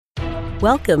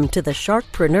Welcome to the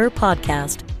Sharkpreneur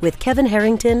Podcast with Kevin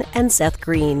Harrington and Seth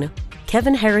Green.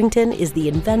 Kevin Harrington is the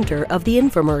inventor of the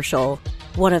infomercial,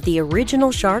 one of the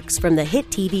original sharks from the hit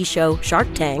TV show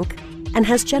Shark Tank, and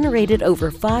has generated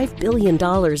over $5 billion in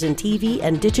TV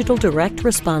and digital direct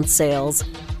response sales.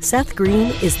 Seth Green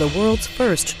is the world's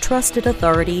first trusted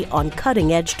authority on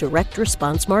cutting-edge direct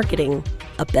response marketing,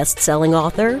 a best-selling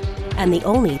author, and the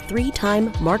only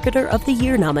 3-time Marketer of the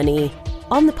Year nominee.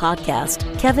 On the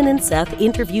podcast, Kevin and Seth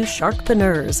interview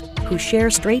sharkpreneurs who share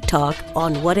straight talk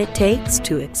on what it takes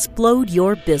to explode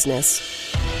your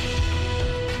business.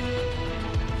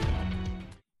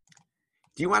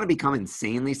 Do you want to become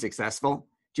insanely successful?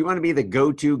 Do you want to be the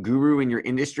go-to guru in your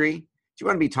industry? Do you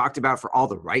want to be talked about for all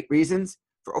the right reasons?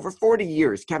 For over 40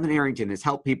 years, Kevin Harrington has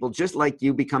helped people just like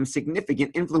you become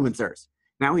significant influencers.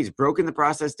 Now he's broken the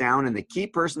process down in the Key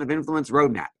Person of Influence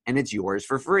Roadmap, and it's yours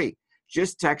for free.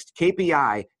 Just text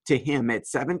KPI to him at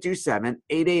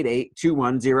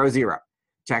 727-888-2100.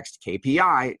 Text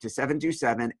KPI to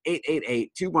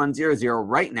 727-888-2100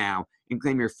 right now and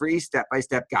claim your free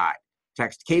step-by-step guide.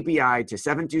 Text KPI to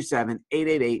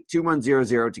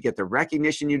 727-888-2100 to get the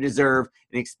recognition you deserve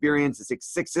and experience the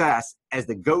success as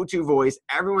the go-to voice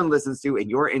everyone listens to in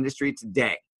your industry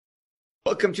today.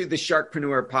 Welcome to the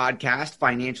Sharkpreneur Podcast,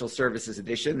 Financial Services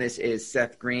Edition. This is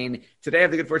Seth Green. Today I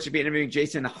have the good fortune to be interviewing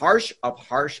Jason Harsh of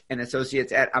Harsh &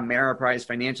 Associates at Ameriprise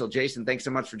Financial. Jason, thanks so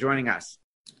much for joining us.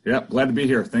 Yeah, glad to be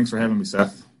here. Thanks for having me,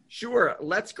 Seth. Sure.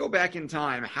 Let's go back in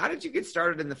time. How did you get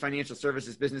started in the financial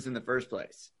services business in the first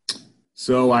place?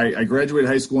 So I graduated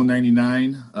high school in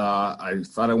 99. I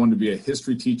thought I wanted to be a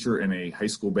history teacher and a high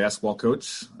school basketball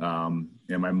coach. And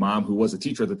my mom, who was a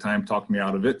teacher at the time, talked me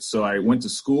out of it. So I went to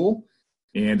school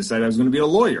and decided I was going to be a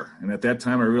lawyer. And at that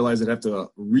time, I realized I'd have to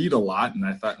read a lot. And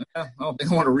I thought, I don't think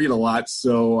I want to read a lot.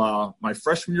 So my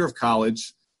freshman year of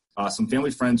college, some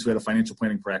family friends who had a financial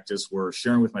planning practice were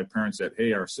sharing with my parents that,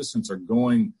 hey, our assistants are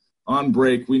going on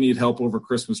break. We need help over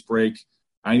Christmas break.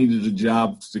 I needed a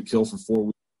job to kill for 4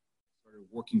 weeks.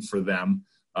 Working for them,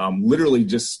 literally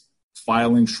just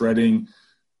filing, shredding,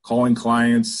 calling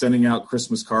clients, sending out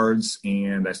Christmas cards.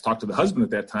 And I talked to the husband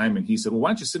at that time, and he said, well, why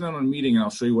don't you sit down on a meeting and I'll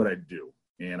show you what I do.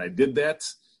 And I did that.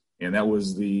 And that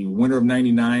was the winter of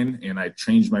 99. And I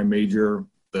changed my major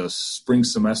the spring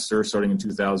semester starting in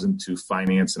 2000 to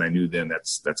finance. And I knew then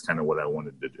that's kind of what I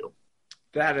wanted to do.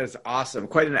 That is awesome.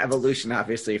 Quite an evolution,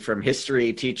 obviously, from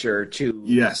history teacher to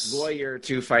lawyer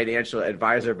to financial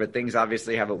advisor, but things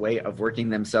obviously have a way of working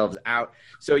themselves out.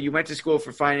 So you went to school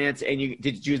for finance, and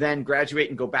did you then graduate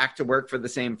and go back to work for the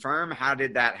same firm? How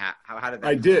did that happen?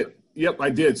 I did. Yep, I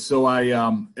did. So I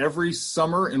every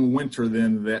summer and winter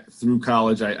then through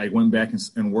college, I went back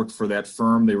and worked for that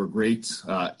firm. They were great.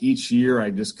 Each year, I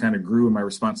just kind of grew in my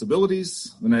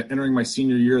responsibilities. Then entering my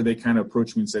senior year, they kind of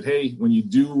approached me and said, hey, when you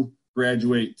do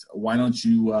graduate, why don't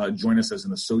you join us as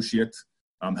an associate,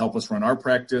 help us run our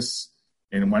practice,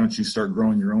 and why don't you start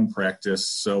growing your own practice?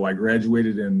 So I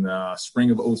graduated in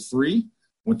spring of 2003,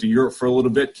 went to Europe for a little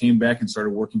bit, came back and started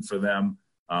working for them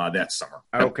that summer.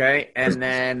 Okay, and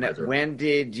then when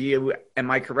did you, am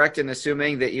I correct in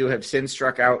assuming that you have since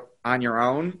struck out on your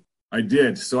own? I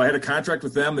did. So I had a contract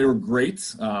with them. They were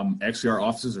great. Actually, our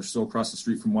offices are still across the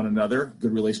street from one another,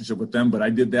 good relationship with them, but I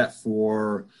did that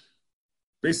for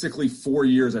basically 4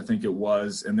 years, I think it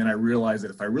was. And then I realized that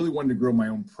if I really wanted to grow my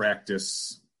own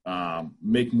practice,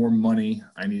 make more money,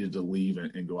 I needed to leave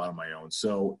and go out on my own.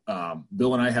 So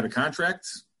Bill and I had a contract.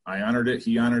 I honored it.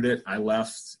 He honored it. I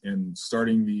left, and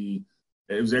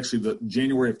it was actually the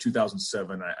January of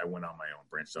 2007, I went on my own,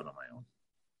 branched out on my own.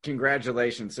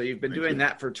 Congratulations. So you've been doing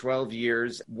that for 12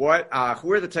 years. Who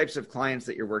are the types of clients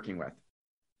that you're working with?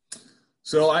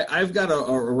 So I've got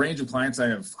a range of clients. I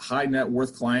have high net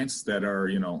worth clients that are,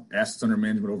 assets under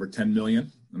management over 10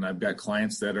 million. And I've got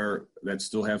clients that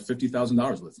still have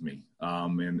 $50,000 with me.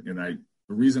 The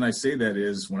reason I say that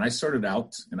is when I started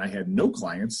out and I had no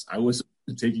clients, I was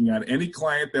taking on any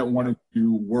client that wanted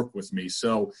to work with me.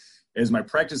 So as my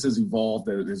practice has evolved,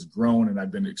 that it has grown, and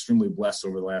I've been extremely blessed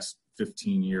over the last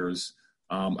 15 years,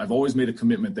 I've always made a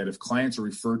commitment that if clients are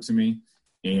referred to me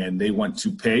and they want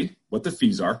to pay what the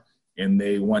fees are, and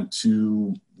they want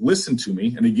to listen to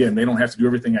me. And again, they don't have to do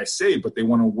everything I say, but they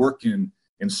want to work and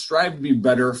strive to be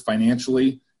better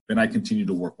financially, then I continue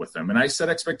to work with them. And I set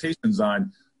expectations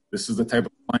on, this is the type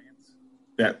of client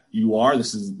that you are.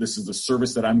 This is the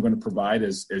service that I'm going to provide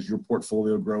as your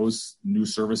portfolio grows, new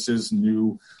services,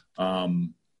 new,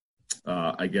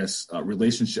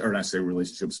 relationship, or not say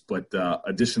relationships, but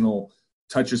additional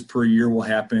touches per year will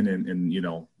happen, and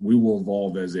we will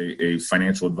evolve as a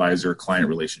financial advisor client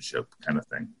relationship kind of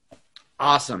thing.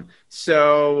 Awesome.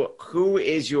 So who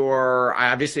is your,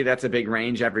 obviously that's a big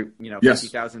range, every, Yes.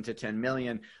 50,000 to 10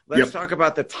 million. Let's talk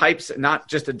about the types, not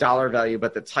just a dollar value,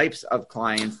 but the types of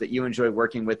clients that you enjoy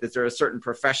working with. Is there a certain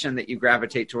profession that you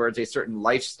gravitate towards, a certain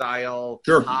lifestyle,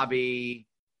 Sure. hobby?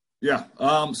 Yeah.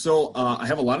 So I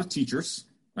have a lot of teachers.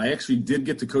 I actually did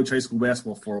get to coach high school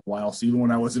basketball for a while. So even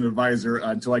when I was an advisor,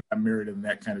 until I got married, and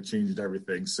that kind of changed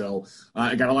everything. So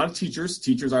I got a lot of teachers.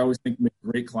 Teachers, I always think, make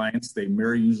great clients. They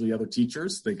marry usually other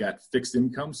teachers. They got fixed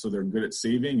income, so they're good at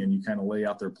saving, and you kind of lay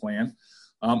out their plan.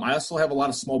 I also have a lot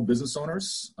of small business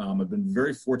owners. I've been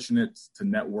very fortunate to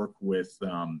network with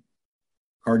car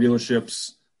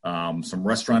dealerships, some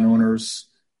restaurant owners,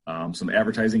 some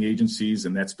advertising agencies,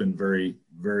 and that's been very,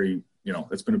 very,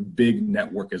 it's been a big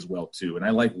network as well too. And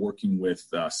I like working with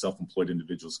self-employed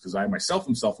individuals because I myself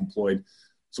am self-employed,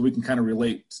 so we can kind of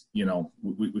relate.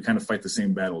 We kind of fight the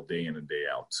same battle day in and day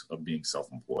out of being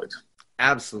self-employed.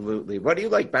 Absolutely. What do you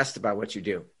like best about what you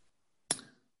do?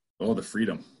 Oh, the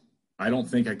freedom. I don't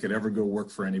think I could ever go work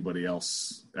for anybody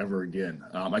else ever again.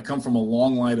 I come from a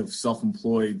long line of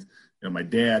self-employed. My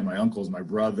dad, my uncles, my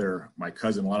brother, my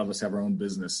cousin, a lot of us have our own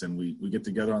business, and we get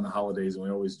together on the holidays, and we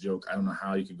always joke, I don't know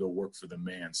how you could go work for the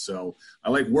man. So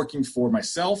I like working for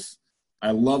myself.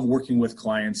 I love working with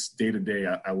clients day to day.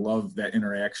 I love that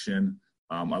interaction.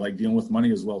 I like dealing with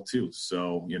money as well too.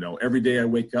 So, every day I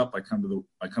wake up, I come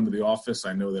to the office.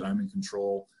 I know that I'm in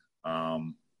control,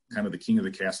 kind of the king of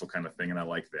the castle kind of thing. And I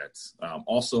like that.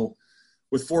 Also,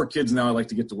 with 4 kids now, I like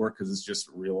to get to work because it's just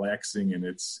relaxing, and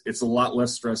it's a lot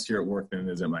less stress here at work than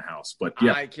it is at my house. But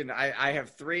yeah, I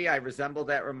have 3. I resemble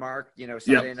that remark.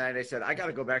 Sunday night I said I got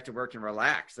to go back to work and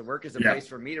relax. The work is a place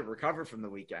for me to recover from the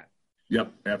weekend.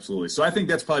 Yep, absolutely. So I think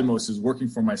that's probably most is working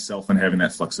for myself and having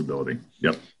that flexibility.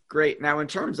 Yep. Great. Now, in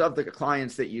terms of the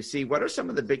clients that you see, what are some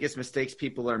of the biggest mistakes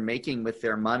people are making with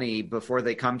their money before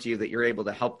they come to you that you're able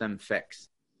to help them fix?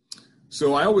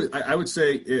 So I would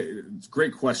say it's a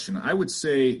great question. I would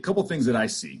say a couple of things that I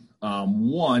see.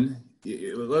 One,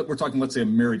 we're talking, let's say, a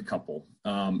married couple.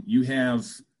 I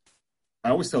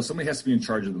always tell somebody has to be in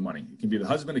charge of the money. It can be the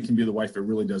husband, it can be the wife. It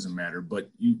really doesn't matter. But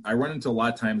I run into a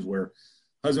lot of times where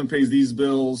husband pays these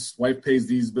bills, wife pays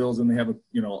these bills, and they have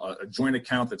a joint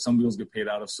account that some bills get paid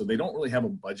out of. So they don't really have a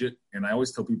budget. And I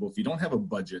always tell people, if you don't have a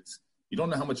budget, you don't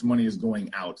know how much money is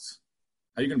going out.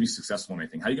 How are you going to be successful in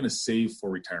anything? How are you going to save for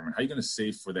retirement? How are you going to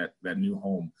save for that new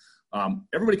home?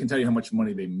 Everybody can tell you how much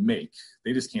money they make.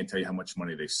 They just can't tell you how much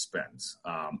money they spend.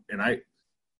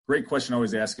 Great question I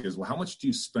always ask is, well, how much do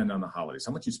you spend on the holidays?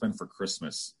 How much do you spend for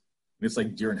Christmas? And it's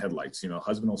like deer in headlights.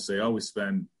 Husband will say, oh, we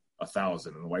spend $1,000.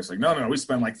 And the wife's like, no, we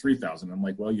spend like $3,000. I'm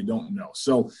like, well, you don't know.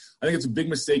 So I think it's a big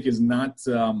mistake is not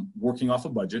working off a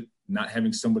budget, not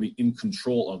having somebody in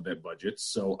control of that budget.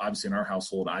 So obviously in our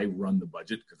household, I run the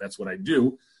budget because that's what I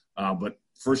do. But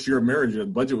first year of marriage, the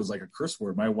budget was like a curse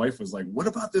word. My wife was like, what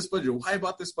about this budget? Why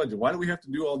about this budget? Why do we have to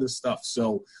do all this stuff?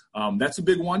 So that's a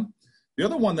big one. The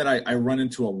other one that I run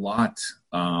into a lot,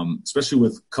 especially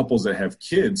with couples that have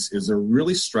kids, is they're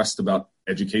really stressed about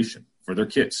education for their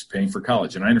kids, paying for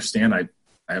college. And I understand I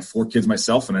have 4 kids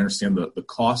myself, and I understand the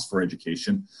cost for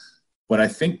education. But I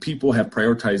think people have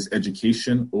prioritized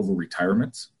education over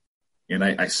retirement. And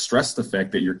I stress the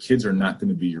fact that your kids are not going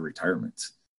to be your retirement.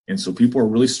 And so people are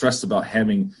really stressed about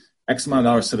having X amount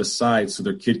of dollars set aside so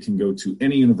their kid can go to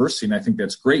any university. And I think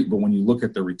that's great. But when you look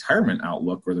at the retirement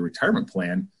outlook or the retirement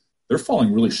plan, they're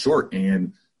falling really short.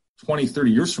 And 20,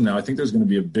 30 years from now, I think there's going to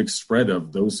be a big spread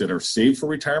of those that are saved for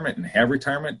retirement and have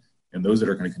retirement, and those that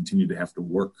are going to continue to have to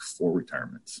work for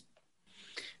retirement.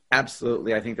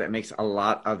 Absolutely. I think that makes a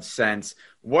lot of sense.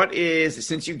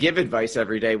 Since you give advice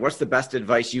every day, what's the best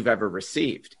advice you've ever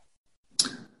received?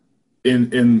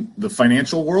 In the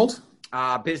financial world?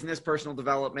 Business, personal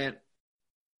development.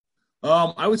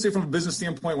 I would say from a business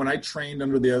standpoint, when I trained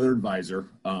under the other advisor,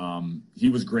 he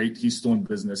was great. He's still in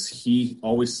business. He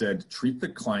always said, treat the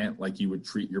client like you would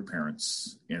treat your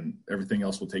parents, and everything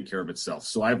else will take care of itself.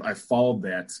 So I followed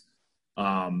that.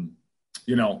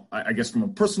 I guess from a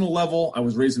personal level, I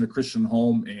was raised in a Christian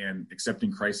home, and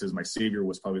accepting Christ as my Savior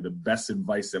was probably the best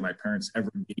advice that my parents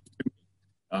ever gave to me.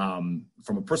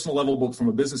 From a personal level, but from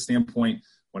a business standpoint,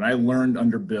 when I learned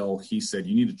under Bill, he said,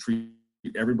 you need to treat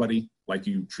everybody like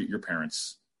you treat your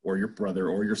parents or your brother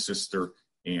or your sister,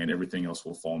 and everything else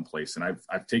will fall in place. And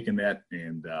I've taken that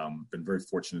and been very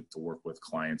fortunate to work with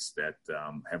clients that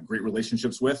have great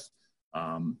relationships with,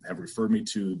 have referred me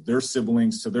to their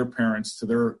siblings, to their parents, to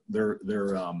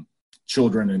their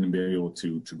children, and be able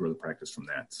to grow the practice from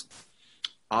that.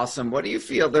 Awesome. What do you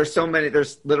feel? There's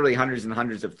literally hundreds and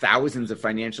hundreds of thousands of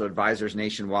financial advisors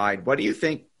nationwide. What do you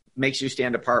think makes you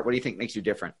stand apart? What do you think makes you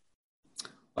different?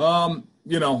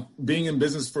 Being in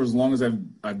business for as long as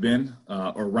I've been,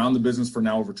 or around the business for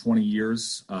now over 20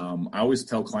 years, I always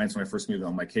tell clients when I first meet them,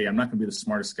 I'm like, hey, I'm not going to be the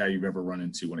smartest guy you've ever run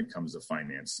into when it comes to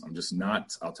finance. I'm just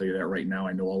not. I'll tell you that right now.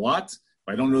 I know a lot. If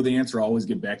I don't know the answer, I'll always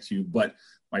get back to you. But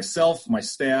myself, my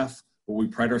staff, what we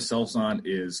pride ourselves on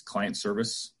is client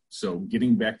service. So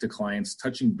getting back to clients,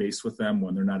 touching base with them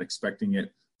when they're not expecting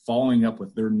it, following up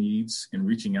with their needs and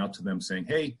reaching out to them saying,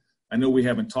 hey, I know we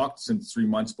haven't talked since 3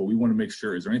 months, but we want to make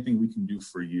sure, is there anything we can do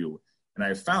for you? And I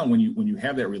have found when you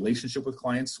have that relationship with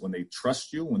clients, when they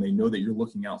trust you, when they know that you're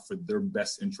looking out for their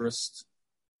best interest,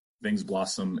 things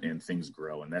blossom and things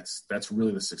grow. And that's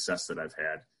really the success that I've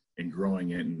had in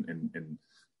growing it and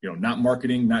not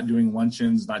marketing, not doing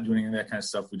luncheons, not doing any of that kind of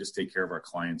stuff. We just take care of our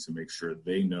clients and make sure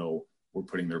they know we're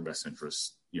putting their best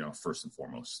interests, first and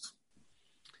foremost.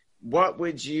 What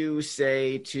would you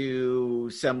say to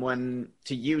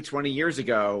you 20 years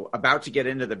ago about to get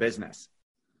into the business?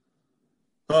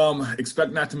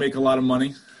 Expect not to make a lot of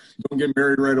money. Don't get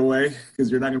married right away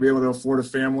because you're not going to be able to afford a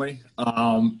family,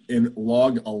 and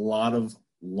log a lot of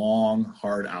long,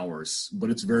 hard hours,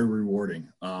 but it's very rewarding.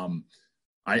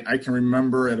 I can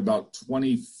remember at about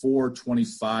 24,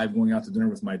 25 going out to dinner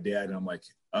with my dad, and I'm like,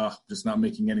 just not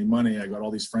making any money. I got all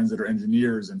these friends that are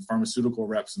engineers and pharmaceutical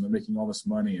reps, and they're making all this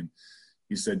money. And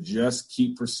he said, just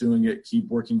keep pursuing it, keep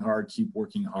working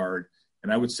hard.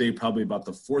 And I would say probably about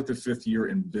the 4th or 5th year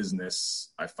in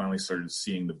business, I finally started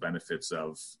seeing the benefits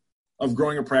of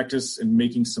growing a practice and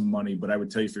making some money. But I would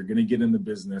tell you, if you're going to get in the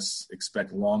business,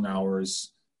 expect long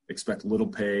hours, expect little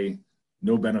pay,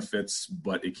 no benefits,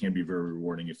 but it can be very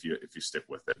rewarding if you stick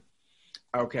with it.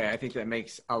 Okay, I think that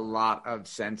makes a lot of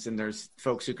sense, and there's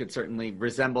folks who could certainly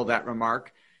resemble that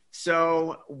remark.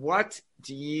 So what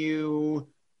do you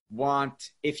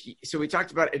want so we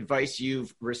talked about advice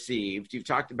you've received. You've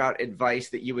talked about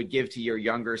advice that you would give to your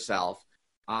younger self.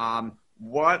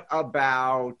 What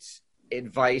about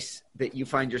advice that you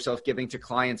find yourself giving to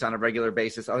clients on a regular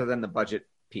basis other than the budget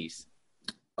piece?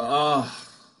 That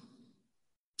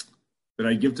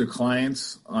I give to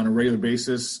clients on a regular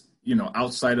basis,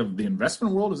 outside of the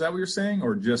investment world, is that what you're saying?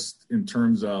 Or just in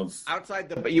terms of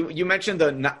outside you mentioned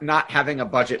the not having a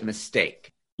budget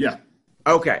mistake. Yeah.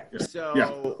 Okay. Yeah. So yeah.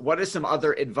 What is some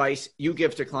other advice you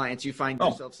give to clients you find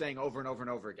yourself saying over and over and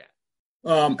over again?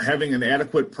 Having an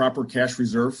adequate, proper cash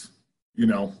reserve.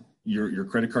 Your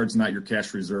credit card's not your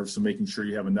cash reserve, so making sure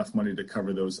you have enough money to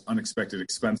cover those unexpected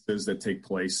expenses that take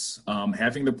place.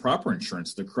 Having the proper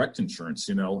insurance, the correct insurance.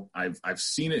 I've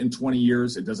seen it in 20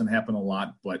 years. It doesn't happen a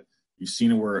lot, but you've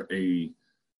seen it where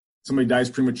somebody dies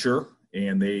premature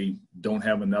and they don't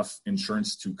have enough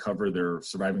insurance to cover their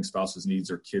surviving spouse's needs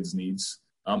or kids' needs.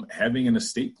 Having an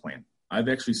estate plan. I've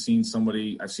seen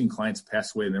clients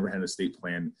pass away and never had an estate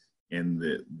plan. And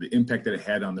the impact that it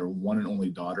had on their one and only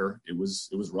daughter, it was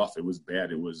rough. It was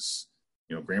bad. It was,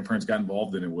 grandparents got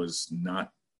involved, and it was not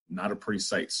a pretty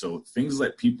sight. So things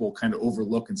that people kind of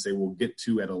overlook and say, we'll get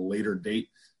to at a later date.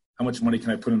 How much money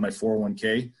can I put in my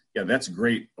 401k? Yeah, that's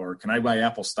great. Or can I buy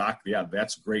Apple stock? Yeah,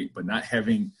 that's great. But not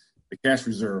having the cash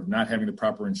reserve, not having the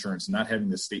proper insurance, not having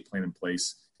the estate plan in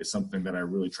place is something that I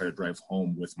really try to drive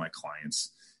home with my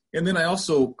clients. And then I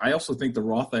also think the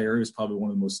Roth IRA is probably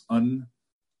one of the most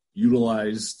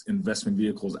utilized investment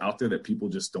vehicles out there that people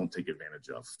just don't take advantage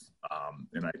of.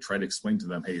 And I try to explain to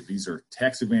them, hey, these are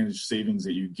tax advantage savings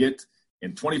that you get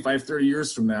in 25, 30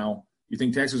 years from now. You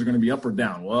think taxes are going to be up or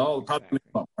down? Well, probably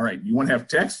up. All right. You want to have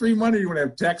tax-free money or you want to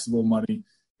have taxable money?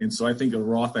 And so I think a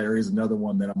Roth IRA is another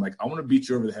one that I'm like, I want to beat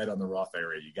you over the head on the Roth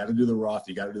IRA. You got to do the Roth.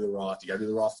 You got to do the Roth. You got to do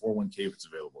the Roth 401k if it's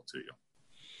available to you.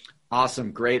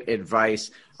 Awesome. Great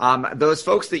advice. Those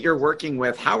folks that you're working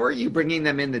with, how are you bringing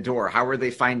them in the door? How are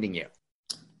they finding you?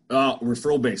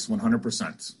 Referral based,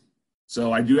 100%.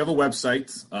 So I do have a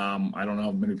website. I don't know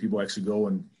how many people actually go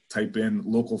and type in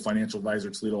local financial advisor,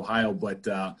 Toledo, Ohio, but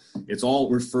it's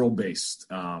all referral based.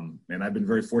 And I've been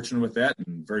very fortunate with that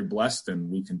and very blessed.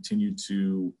 And we continue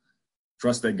to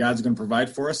trust that God's going to provide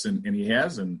for us. And he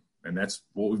has. And that's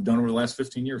what we've done over the last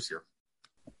 15 years here.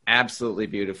 Absolutely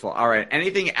beautiful. All right.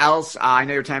 Anything else? I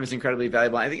know your time is incredibly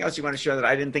valuable. Anything else you want to share that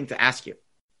I didn't think to ask you?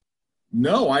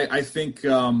 No, I think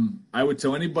I would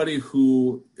tell anybody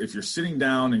who, if you're sitting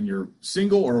down and you're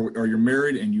single or you're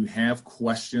married and you have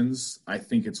questions, I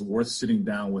think it's worth sitting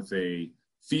down with a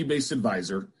fee-based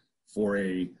advisor for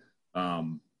a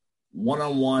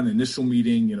one-on-one initial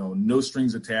meeting, no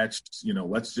strings attached.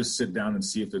 Let's just sit down and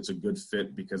see if it's a good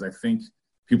fit, because I think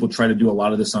people try to do a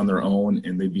lot of this on their own,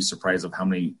 and they'd be surprised of how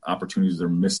many opportunities they're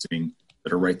missing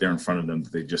that are right there in front of them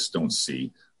that they just don't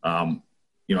see.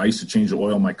 I used to change the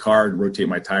oil in my car, rotate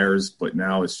my tires, but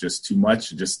now it's just too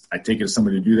much. I take it to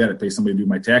somebody to do that. I pay somebody to do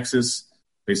my taxes,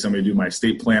 pay somebody to do my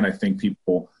estate plan. I think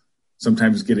people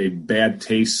sometimes get a bad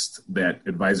taste that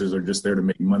advisors are just there to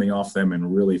make money off them.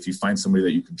 And really, if you find somebody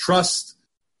that you can trust,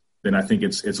 then I think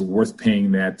it's worth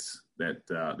paying that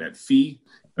fee.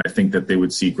 And I think that they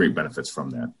would see great benefits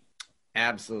from that.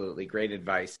 Absolutely. Great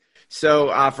advice. So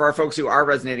for our folks who are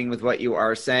resonating with what you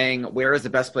are saying, where is the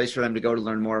best place for them to go to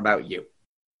learn more about you?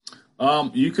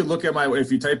 You could look at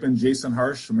if you type in Jason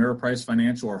Harsh, Ameriprise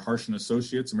Financial, or Harsh &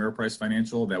 Associates, Ameriprise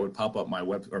Financial, that would pop up. My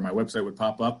website would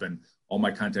pop up, and all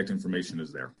my contact information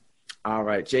is there. All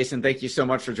right. Jason, thank you so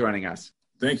much for joining us.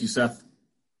 Thank you, Seth.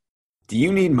 Do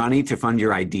you need money to fund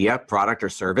your idea, product, or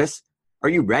service? Are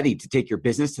you ready to take your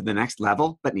business to the next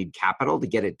level, but need capital to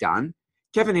get it done?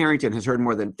 Kevin Harrington has heard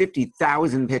more than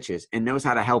 50,000 pitches and knows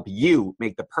how to help you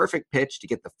make the perfect pitch to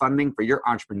get the funding for your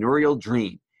entrepreneurial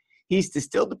dream. He's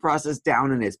distilled the process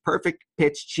down in his perfect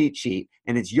pitch cheat sheet,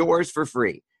 and it's yours for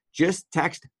free. Just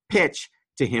text PITCH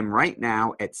to him right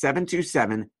now at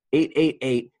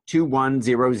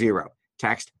 727-888-2100.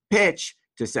 Text PITCH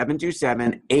to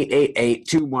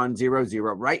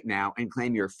 727-888-2100 right now and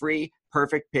claim your free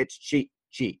perfect pitch cheat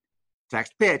sheet.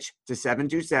 Text PITCH to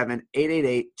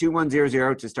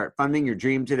 727-888-2100 to start funding your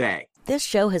dream today. This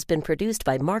show has been produced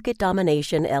by Market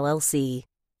Domination, LLC.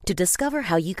 To discover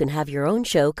how you can have your own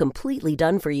show completely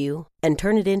done for you and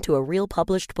turn it into a real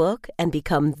published book and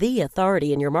become the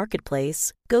authority in your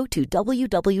marketplace, go to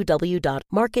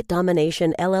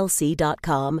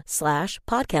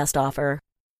www.marketdominationllc.com/podcast offer.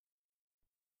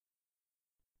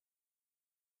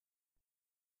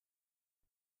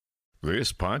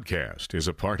 This podcast is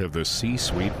a part of the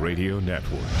C-Suite Radio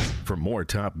Network. For more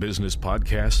top business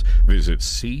podcasts, visit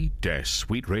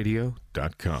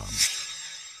c-suiteradio.com.